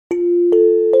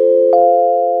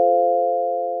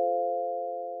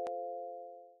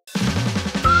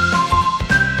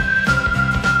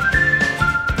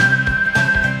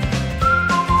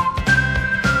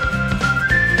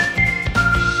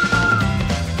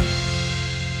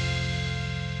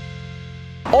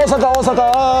阪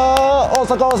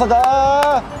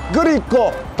グリ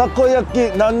コたこ焼き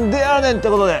なんでやねんって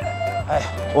ことで、はい、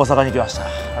大阪に来ました。あ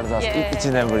りがとうございます。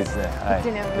1年ぶりですね。はい、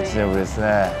1年ぶりです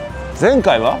ね。前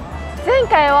回は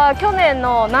去年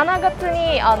の7月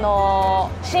に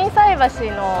心斎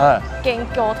橋の県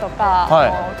境とか、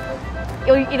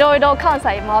いろいろ関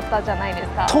西回ったじゃないです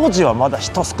か。当時はまだ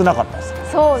人少なかったです。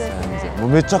そうですね。もう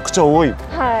めちゃくちゃ多い。は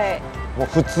い。もう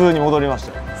普通に戻りまし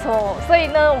たよ。所以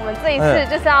呢，我们这一次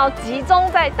就是要集中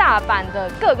在大阪的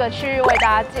各个区域为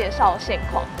大家介绍现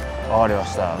况。わかりま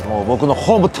した。もう僕の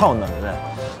ホームタウンなんでね。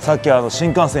さっき新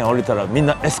幹線降りたらみん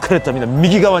なエスカレーターみんな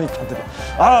右側に立ってて、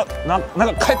な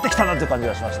んか帰ってきたなっていう感じ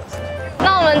がしましたですね。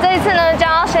那我们这一次呢，就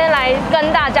要先来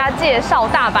跟大家介绍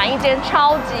大阪一间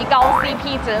超级高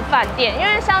CP 值的饭店，因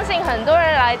为相信很多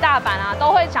人来大阪啊，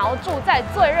都会想要住在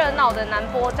最热闹的南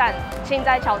波站、心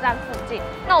斋桥站附近。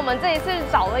那我们这一次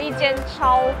找了一间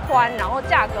超宽，然后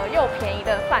价格又便宜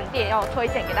的饭店，要推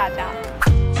荐给大家。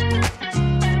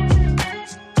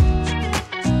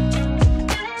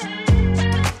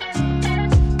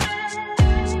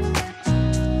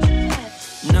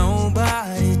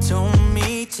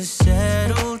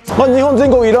日本全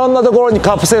国いろんなところに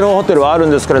カプセルホテルはあるん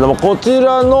ですけれども、こち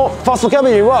らのファーストキャ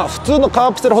ビンは普通の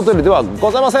カプセルホテルではご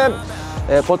ざいません。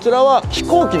こちらは飛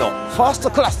行機のファース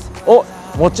トクラスを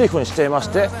モチーフにしていまし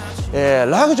て、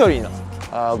ラグジュアリーな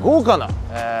豪華な、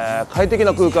快適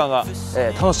な空間が、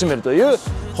楽しめるという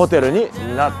ホテルに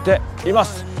なっていま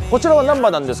す。こちらは難波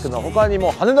なんですけど、他に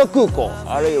も羽田空港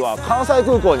あるいは関西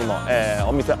空港にも、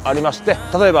お店ありまして、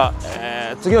例えば、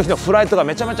次の日のフライトが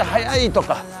めちゃめちゃ早いと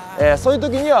か、そういう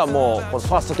時にはもうこの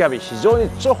ファーストキャビン非常に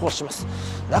重宝します。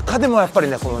中でもやっぱり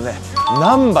ね、このね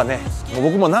難波ね、もう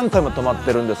僕も何回も泊まっ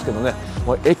てるんですけどね、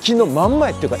もう駅の真ん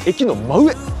前っていうか駅の真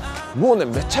上、もうね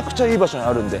めちゃくちゃいい場所に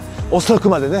あるんで、遅く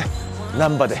までね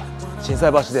難波で心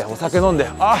斎橋でお酒飲んで、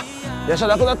電車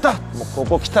なくなった、もうこ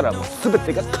こ来たらもう全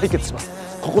てが解決します。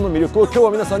ここの魅力を今日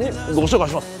は皆さんにご紹介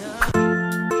します。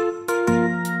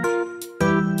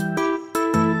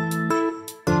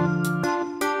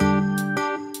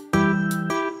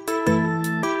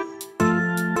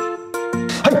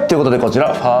ということで、こち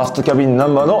らファーストキャビン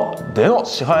難波の出の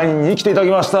支配人に来ていただ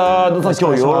きました。どうぞ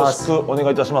今日よろしくお願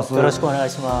いいたします。よろしくお願い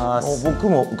します。僕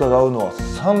も伺うのは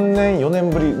3年4年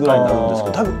ぶりぐらいになるんですけ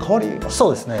ど、多分変わります。そ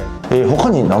うですね。他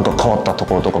に何か変わったと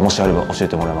ころとかもしあれば教え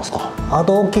てもらえますか。あ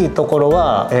と大きいところ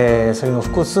は、それの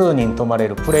複数人泊まれ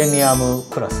るプレミアム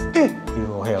クラスっていう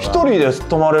お部屋が。1人で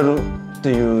泊まれるって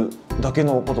いうだけ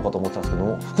のことかと思ってたんですけど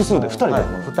も、複数で2人で、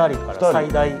2人から最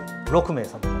大6名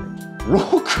様まで。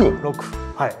6、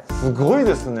はい、すごい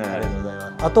ですね。ありがとうございま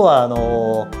す。あとは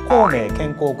孔明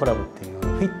健康クラブっていうフ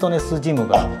ィットネスジム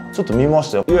がちょっと見ま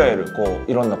したよ。いわゆる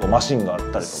いろんなマシンがあった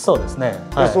りとか。そうですね。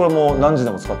それも何時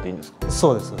でも使っていいんですか。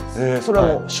そうです。それは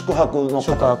もう宿泊の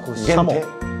方限定。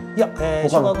いや、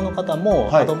宿泊の方も、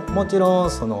あともちろん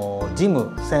ジ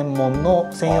ム専門の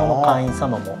専用の会員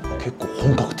様も結構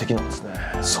本格的なんですね。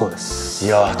そうです。い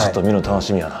やちょっと見るの楽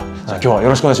しみやな。じゃあ今日はよ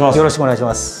ろしくお願いします。よろしくお願いし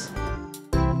ます。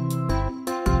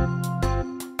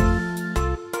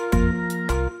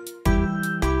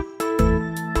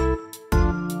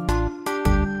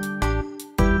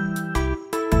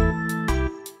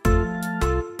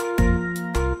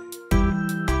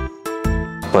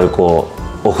やっぱり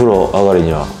お風呂上がり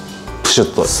にはプシュ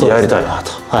ッとやりたいな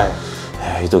と。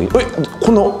いい時、こ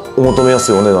んなお求めや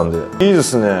すいお値段でいいで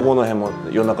すね。この辺も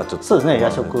夜中ちょっと。そうですね。夜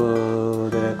食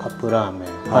でカップラーメン。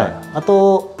あ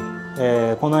と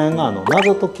この辺が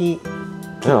謎解き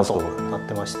キットになっ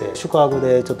てまして、宿泊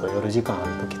でちょっと夜時間あ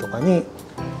る時とかに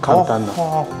簡単な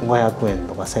500円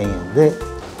とか1000円で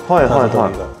謎解き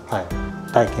が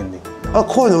体験できる。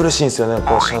こういうの嬉しいんですよね。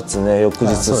シャツね、翌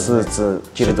日スーツ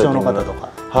着る時に、出張の方とか、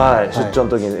出張の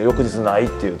時に翌日ないっ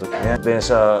ていう時ね、電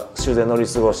車終電乗り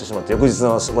過ごしてしまって翌日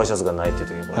のワイシャツがないっていう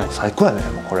時に最高やね。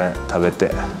もうこれ食べて、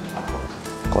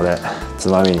これつ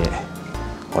まみに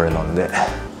これ飲んで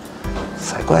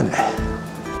最高やね。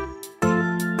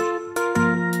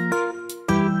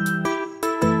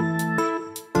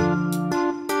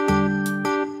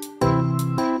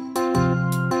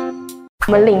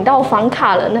我们领到房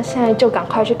卡了，那现在就赶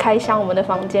快去开箱我们的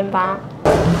房间吧。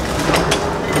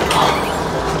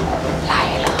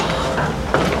来了，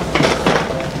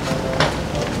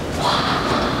哇！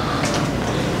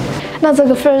那这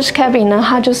个 First Cabin 呢，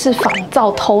它就是仿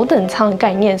照头等舱的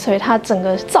概念，所以它整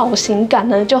个造型感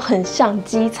呢就很像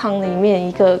机舱里面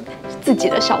一个自己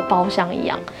的小包厢一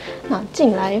样。那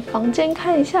进来房间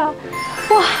看一下，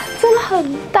哇，真的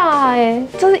很大哎！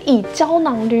就是以胶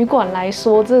囊旅馆来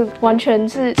说，这完全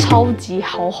是超级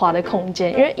豪华的空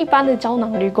间。因为一般的胶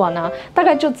囊旅馆啊，大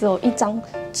概就只有一张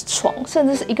床，甚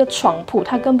至是一个床铺，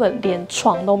它根本连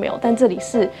床都没有。但这里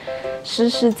是实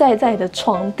实在在的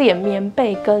床垫、棉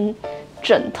被跟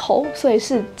枕头，所以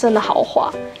是真的豪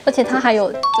华。而且它还有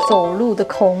走路的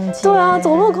空间。对啊，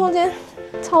走路的空间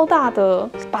超大的，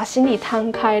把行李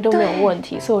摊开都没有问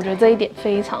题，所以我觉得这一点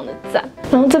非常的赞。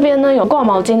然后这边呢有挂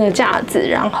毛巾的架子，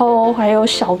然后还有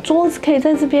小桌子可以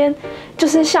在这边，就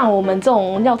是像我们这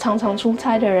种要常常出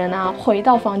差的人啊，回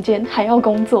到房间还要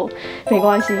工作没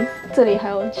关系，这里还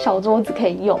有小桌子可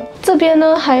以用。这边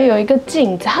呢还有一个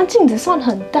镜子，它镜子算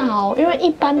很大哦，因为一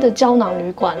般的胶囊旅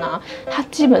馆啊，它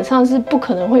基本上是不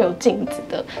可能会有镜子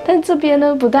的，但这边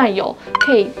呢不但有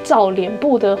可以照脸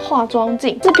部的化妆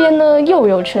镜，这边呢又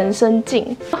有全身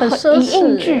镜，很奢侈，一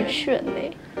应俱全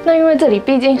嘞。那因为这里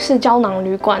毕竟是胶囊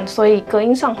旅馆，所以隔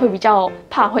音上会比较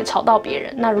怕会吵到别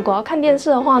人。那如果要看电视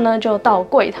的话呢，就到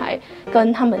柜台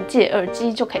跟他们借耳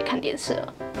机就可以看电视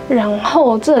了。然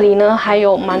后这里呢还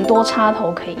有蛮多插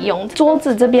头可以用，桌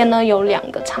子这边呢有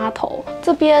2个插头，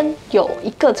这边有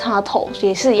1个插头，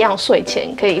也是一样睡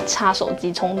前可以插手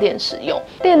机充电使用。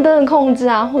电灯的控制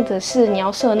啊，或者是你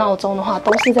要设闹钟的话，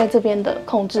都是在这边的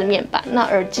控制面板。那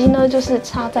耳机呢就是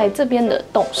插在这边的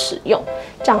洞使用，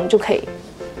这样就可以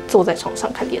坐在床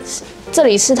上看电视。这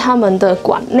里是他们的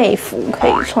馆内服可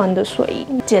以穿的睡衣，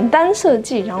简单设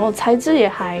计，然后材质也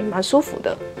还蛮舒服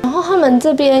的。然后他们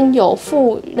这边有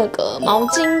附那个毛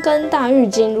巾跟大浴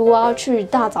巾，如果要去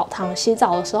大澡堂洗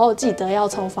澡的时候，记得要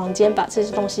从房间把这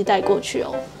些东西带过去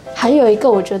哦。还有一个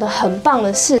我觉得很棒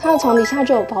的是，它的床底下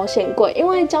就有保险柜，因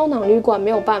为胶囊旅馆没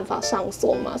有办法上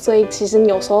锁嘛，所以其实你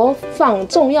有时候放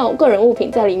重要个人物品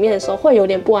在里面的时候会有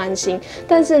点不安心。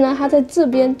但是呢，它在这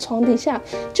边床底下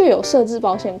就有设置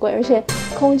保险柜，而且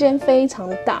空间非常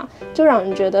的大，就让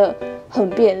人觉得很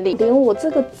便利。连我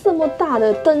这么大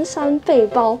的登山背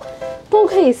包都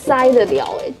可以塞得了，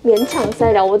勉强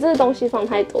塞了。我这个东西放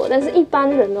太多，但是一般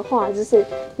人的话，就是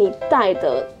你带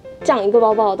的这样一个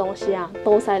包包的东西啊，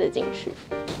都塞得进去。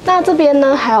那这边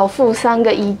呢还有附3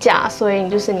个衣架，所以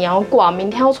就是你要挂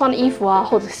明天要穿的衣服啊，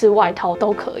或者是外套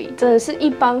都可以，真的是一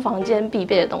般房间必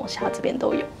备的东西，它这边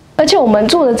都有。而且我们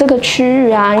住的这个区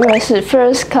域啊，因为是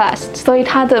First Class， 所以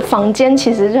它的房间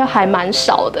其实就还蛮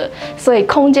少的，所以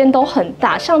空间都很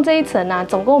大。像这一层啊，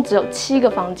总共只有7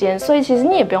个房间，所以其实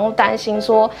你也不用担心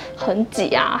说很挤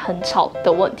啊、很吵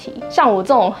的问题。像我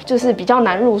这种就是比较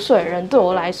难入睡的人，对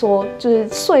我来说，就是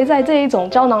睡在这一种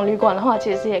胶囊旅馆的话，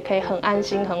其实也可以很安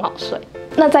心、很好睡。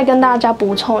那再跟大家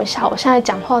补充一下，我现在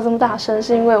讲话这么大声，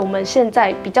是因为我们现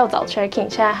在比较早 check in，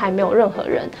 现在还没有任何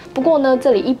人。不过呢，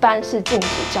这里一般是禁止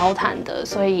交谈的，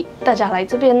所以大家来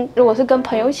这边，如果是跟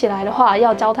朋友一起来的话，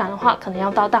要交谈的话，可能要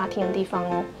到大厅的地方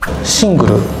哦。シング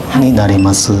ルになり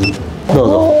ます。どう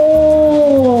ぞ。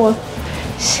おー、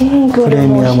シングルも広い。プレ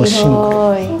ミアムシン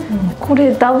グル。こ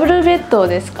れダブルベッド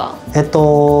ですか？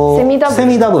セミダブル。セ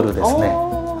ミダブルですね。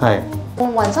はい。我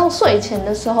们晚上睡前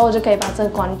的时候就可以把这个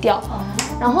关掉，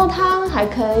然后它还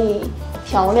可以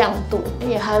调亮度，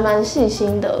也还蛮细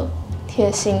心的，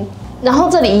贴心。然后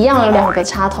这里一样有2个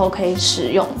插头可以使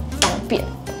用，方便。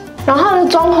然后它的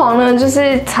装潢呢，就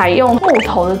是采用木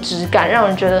头的质感，让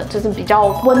人觉得就是比较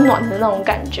温暖的那种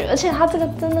感觉，而且它这个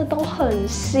真的都很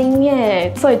新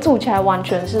耶，所以住起来完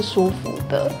全是舒服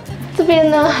的。这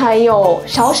边呢还有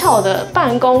小小的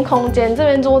办公空间，这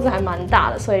边桌子还蛮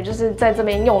大的，所以就是在这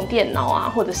边用电脑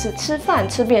啊，或者是吃饭、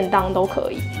吃便当都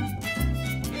可以。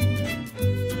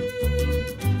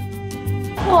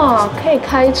哇，可以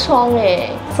开窗哎，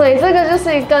所以这个就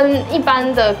是跟一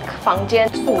般的房间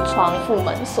附窗、附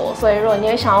门锁，所以如果你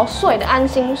也想要睡得安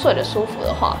心、睡得舒服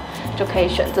的话，就可以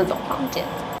选这种房间。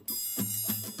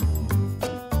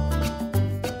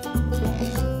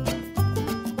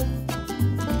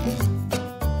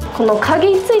この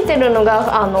鍵ついてるのが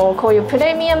こういうプ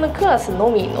レミアムクラスの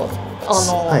みの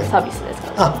サービスです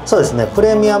か？あ、そうですね。プ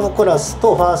レミアムクラス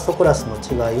とファーストクラスの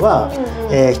違いは、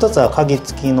一つは鍵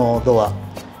付きのドア、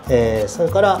それ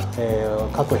から、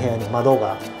各部屋に窓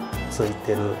がつい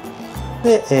てる。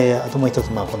で、あともう一つ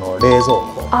この冷蔵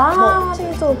庫。啊，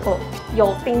冷蔵庫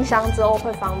有冰箱之后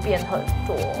会方便很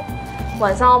多，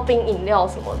晚上要冰饮料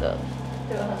什么的。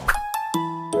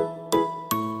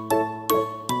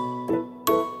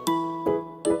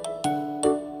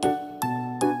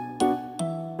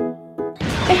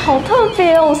好特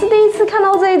别哦！我是第一次看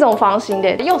到这一种房型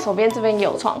的，右手边这边也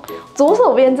有床，左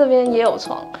手边这边也有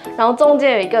床，然后中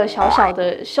间有一个小小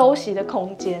的休息的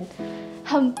空间，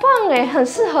很棒哎，很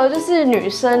适合就是女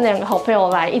生2个好朋友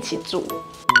来一起住。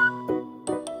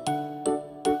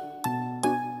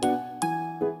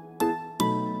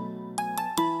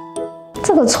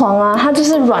这个床啊，它就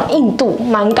是软硬度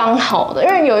蛮刚好的，因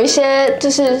为有一些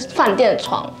就是饭店的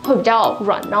床会比较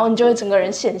软，然后你就会整个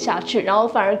人陷下去，然后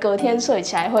反而隔天睡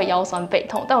起来会腰酸背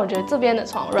痛。但我觉得这边的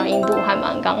床软硬度还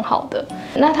蛮刚好的。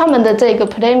那他们的这个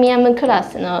Premium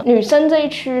Class 呢，女生这一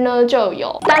区呢就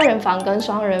有单人房跟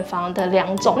双人房的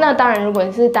2种。那当然，如果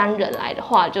你是单人来的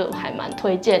话，就还蛮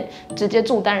推荐直接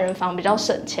住单人房，比较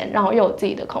省钱，然后又有自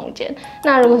己的空间。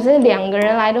那如果是2个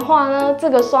人来的话呢，这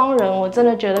个双人我真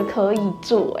的觉得可以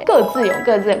住，各自有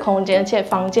各自的空间，而且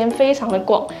房间非常的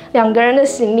广，2个人的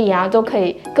行李啊都可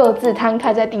以各自摊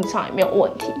开在地上也没有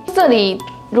问题。这里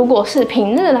如果是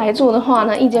平日来住的话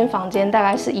呢，一间房间大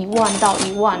概是1万到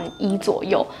1万1左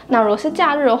右。那如果是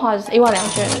假日的话，就是12000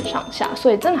元上下，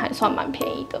所以真的还算蛮便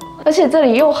宜的。而且这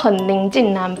里又很临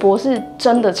近南波，是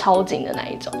真的超近的那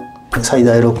一种。最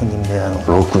大6人部屋の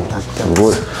6人す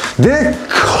ごいでっ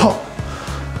か。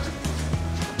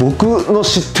僕の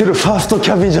知ってるファーストキ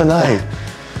ャビンじゃない。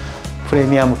プレ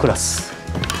ミアムクラス。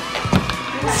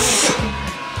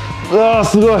うわー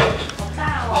すごい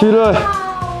広い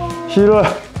広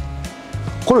い。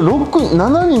これ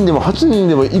7人でも8人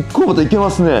でも1個またいけ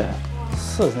ますね。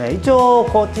そうですね。一応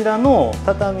こちらの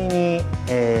畳に、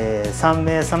3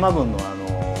名様分の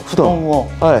布団を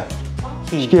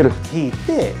引い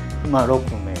て、まあ6名と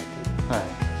いう。はい。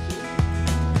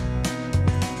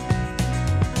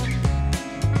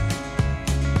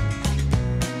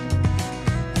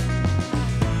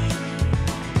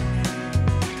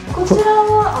こちら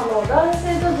は男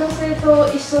性と女性と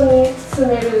一緒に住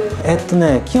める。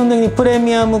基本的にプレ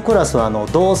ミアムクラスは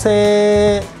同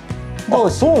性同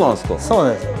士。そうなんですか。そう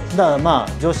です。だからま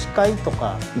あ女子会と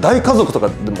か。大家族とか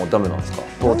でもダメなんですか。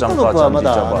父ちゃん母ちゃんじいち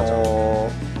ゃんばあちゃん。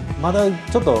まだ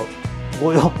ちょっと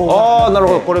ご要望が。ああなる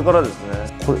ほど、これからですね。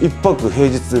これ1泊平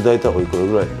日で大体おいくら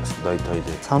ぐらいですか。大体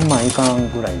で3万いか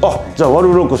んぐらいですね。あ、じゃあ割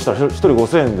る6したら1人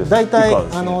5000円です。大体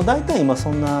大体今そ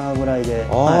んなぐらいで。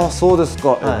ああそうです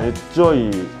か。めっちゃい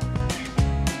い。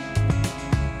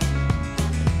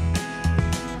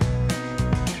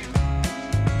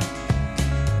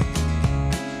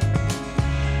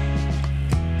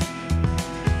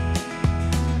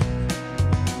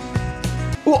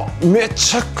うわ、め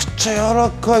ちゃくちゃ柔ら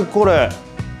かいこれ。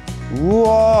う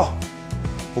わー、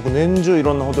僕年中い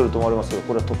ろんなホテル泊まりますけど、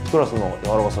これはトップクラスの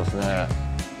柔らかさですね。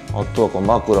あとはこの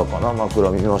枕かな。枕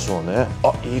見ましょうね。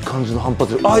あ、いい感じの反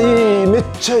発力。あ、いい、めっ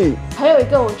ちゃいい。还有一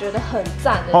个我觉得很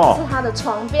赞的，就是它的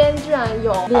床边居然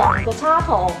有2个插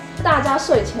头，大家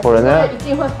睡前一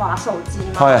定会滑手机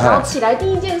嘛，然后起来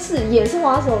第一件事也是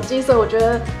滑手机，所以我觉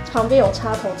得旁边有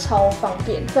插头超方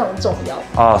便，非常重要。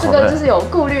啊，这个就是有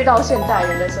顾虑到现代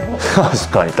人的生活。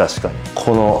確かに確かに。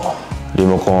このリ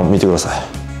モコン見てください。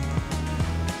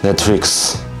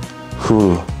Netflix、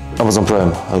Hulu、Amazon プライ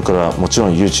ム、それからもちろ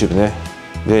ん YouTube ね。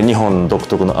で日本独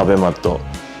特のアベマと、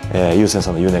有線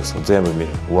さんの UNEXT 全部見る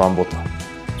ワンボタン。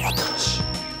新しい。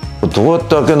これどうやっ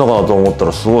て開けるのかなと思った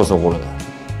らすごいですよこれ。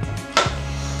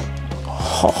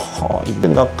はは。で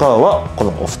中はこ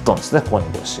のお布団ですね。ここに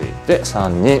こう敷いて3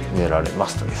人寝られま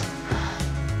すという。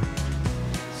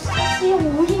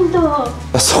多いんだ。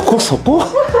そこ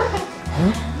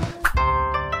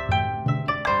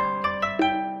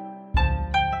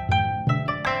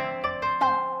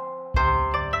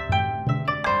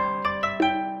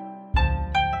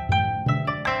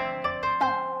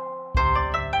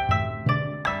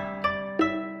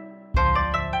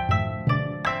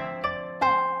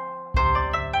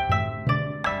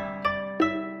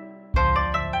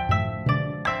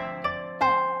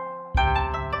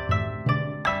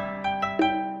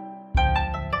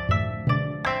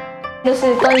就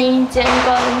是更衣间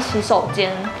跟洗手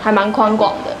间还蛮宽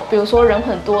广的，比如说人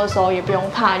很多的时候，也不用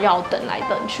怕要等来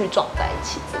等去撞在一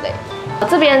起之类的。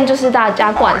这边就是大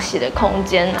家盥洗的空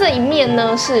间，这一面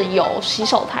呢是有洗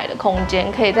手台的空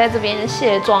间，可以在这边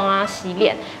卸妆啊、洗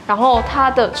脸。然后它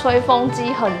的吹风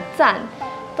机很赞，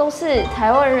都是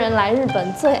台湾人来日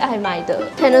本最爱买的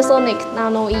Panasonic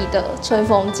Nano E 的吹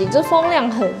风机，这风量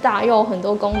很大，又有很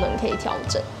多功能可以调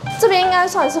整。这边应该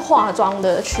算是化妆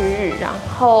的区域，然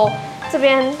后这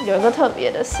边有一个特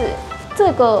别的是，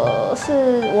这个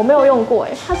是我没有用过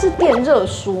它是电热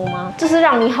梳吗？就是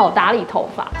让你好打理头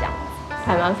发这样子，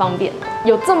还蛮方便的。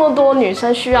有这么多女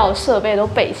生需要的设备都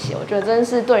备齐，我觉得真的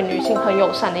是对女性很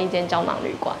友善的一间胶囊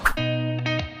旅馆。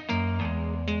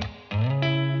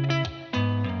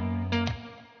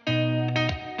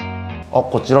あ、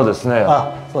こちらですね。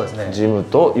あ、そうですね。ジム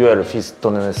といわゆるフィッ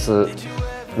トネス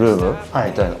ルーム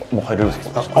みたいな、もう入れるんです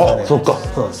か。あ、そっか。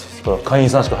そうです。会員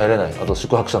さんしか入れない。あと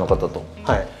宿泊者の方と。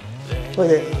はい。これ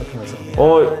で行きますので。は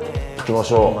い、行きま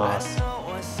しょう。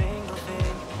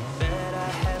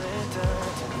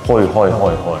はいはいはい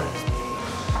はい。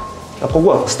ここ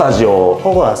はスタジオ。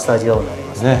ここはスタジオになり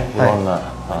ますね。いろんな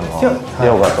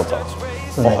ヨガとか。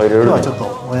入れる。今日はちょっと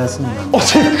お休みなんで。あ、で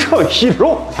かい、広。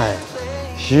はい。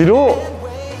広。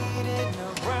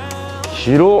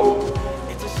広。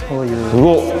こういう。す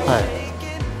ごい。は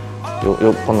い。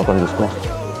よ、こんな感じですか。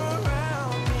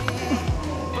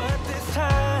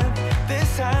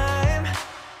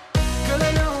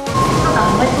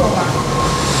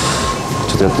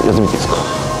ちょっとやってみていいですか。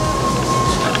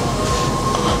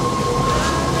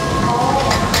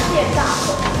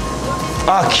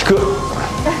あ、効く。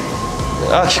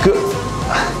あ、効く。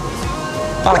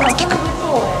あ、効く。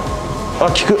あ、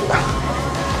効く。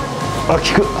あ、効く。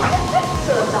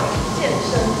社長健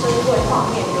身珍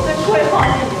贵画面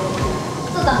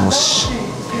流。もし。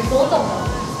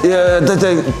いや、だい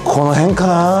たいこの辺か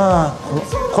な。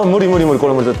これ無理無理無理、こ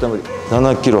れ無理、絶対無理。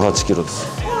7キロ8キロです。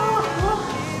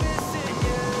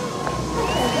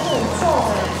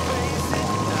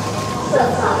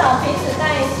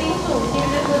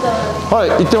はい、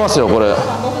行ってますよこれ。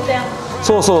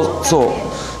そうそうそ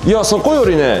う。いや、そこよ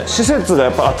りね、施設がや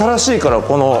っぱ新しいから、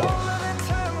この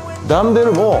ダンベ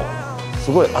ルも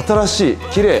すごい新しい、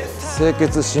綺麗、清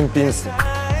潔、新品ですね。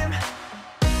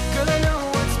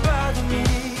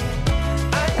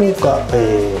福岡、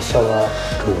シャワ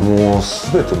ーもう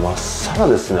すべてまっさら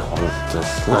ですね、本当に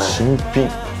すごい新品。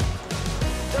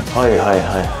はいはい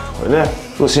はい。これね、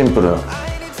すごいシンプルな、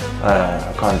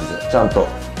感じで、ちゃんと、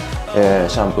シ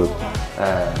ャンプー、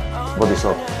ボディーソ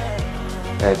ープ、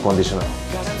コンディショナー、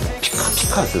ピカピ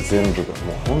カですよ、全部が。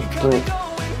もう本当に、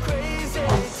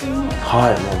は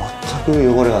い、もう全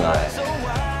く汚れがない。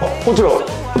あ、こちら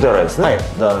お手洗いですね。はい、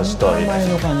男子トイレ。前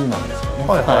の感じなんですよね。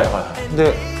はいはいはい。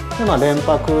で、まあ連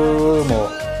泊も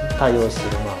対応して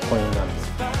いるコインなんです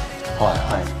けど。はい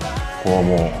はい。ここは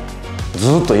もう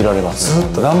ずっといられます。ずっ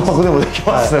と何泊でもでき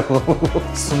ますね。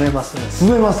住めますね。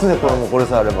住めますね。これもこれ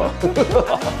さえあれば。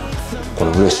こ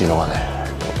れ嬉しいのがね、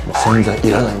もう洗剤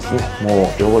いらないんですね。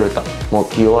もう汚れた、もう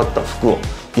着終わった服を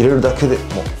入れるだけで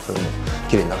もうそれも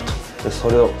綺麗になると。でそ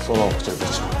れをそのままこちらで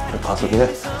乾燥機ね、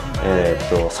30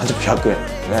分100円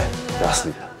ね、安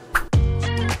い。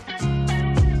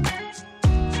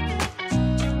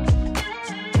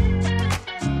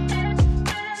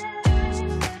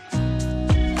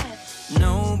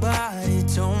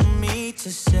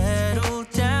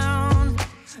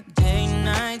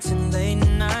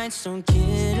Don't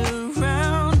get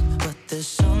around, but there's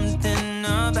something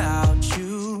about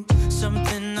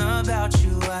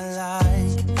you I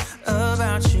like,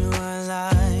 about you I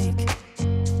like.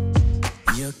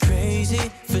 You're crazy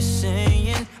for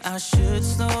saying I should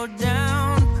slow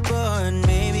down, but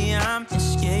maybe I'm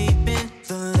escaping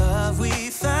the love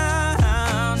we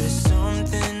found. There's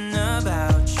something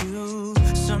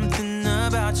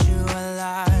about you I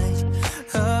like,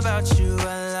 about you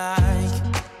I like.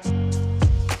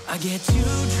 I get too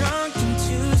drunk and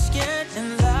too scared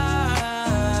and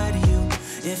lie to you.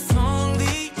 If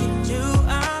only you knew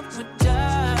I would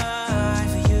die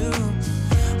for you.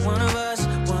 One of us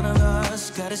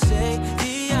gotta say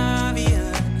the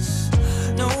obvious.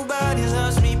 Nobody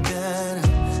loves me better.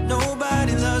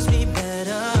 Nobody loves me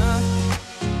better.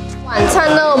 晚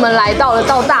餐呢，我们来到了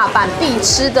到大阪必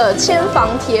吃的千房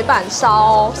铁板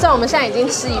烧。虽然我们现在已经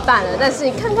吃一半了，但是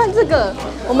你看看这个，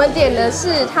我们点的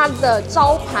是它的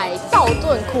招牌道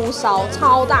顿窟烧，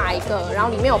超大一个，然后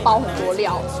里面有包很多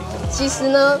料。其实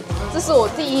呢，这是我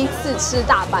第一次吃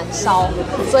大阪烧，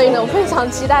所以呢，我非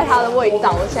常期待它的味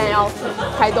道。我现在要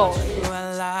开动。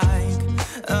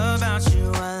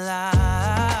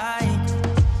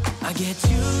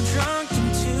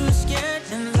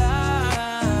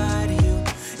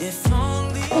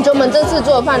我觉得我们这次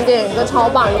住的饭店有一个超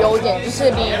棒的优点，就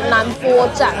是离南波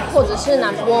站或者是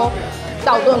南波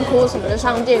道顿窟什么的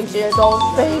商店街都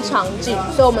非常近，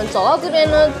所以我们走到这边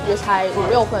呢也才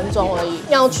5-6分钟而已。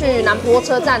要去南波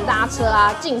车站搭车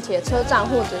啊，近铁车站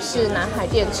或者是南海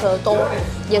电车都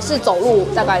也是走路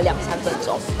大概2-3分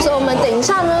钟。所以我们等一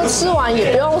下呢吃完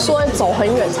也不用说走很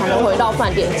远才能回到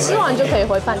饭店，吃完就可以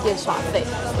回饭店耍废，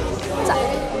赞。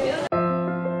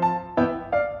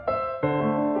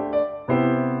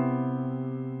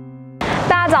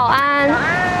大家早安。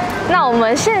那我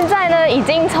们现在呢呢已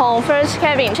经从 First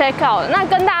Cabin check out 了，那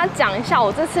跟大家讲一下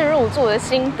我这次入住的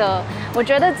心得。我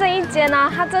觉得这一间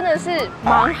呢，它真的是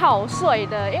蛮好睡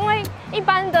的，因为一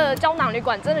般的胶囊旅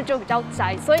馆真的就比较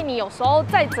窄，所以你有时候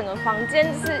在整个房间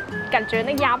就是感觉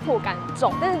那压迫感很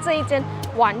重，但是这一间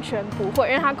完全不会，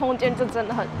因为它空间就真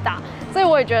的很大，所以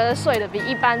我也觉得睡得比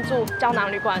一般住胶囊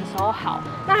旅馆的时候好。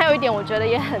那还有一点我觉得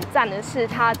也很赞的是，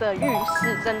它的浴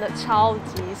室真的超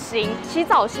级新，洗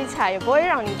澡洗起来也不会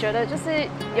让你觉得就是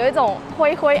有一种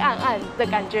灰灰暗暗的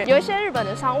感觉。有一些日本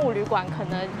的商务旅馆可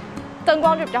能灯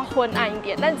光就比较昏暗一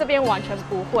点，但这边完全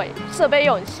不会，设备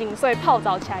又很新，所以泡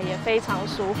澡起来也非常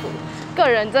舒服。个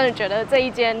人真的觉得这一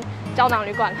间胶囊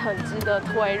旅馆很值得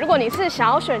推。如果你是想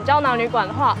要选胶囊旅馆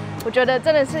的话，我觉得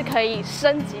真的是可以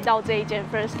升级到这一间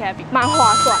First Cabin， 蛮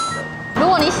划算的。如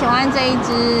果你喜欢这一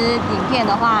支影片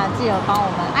的话，记得帮我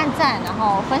们按赞，然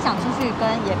后分享出去，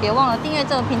也别忘了订阅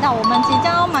这个频道。我们即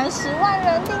将要满10万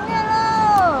人订阅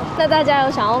了。那大家有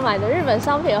想要买的日本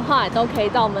商品的话，也都可以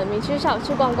到我们MiCHi SHOP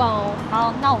去逛逛哦。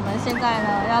好，那我们现在呢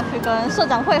要去跟社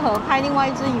长会合拍另外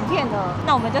一支影片了，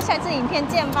那我们就下支影片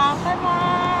见吧，拜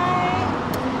拜。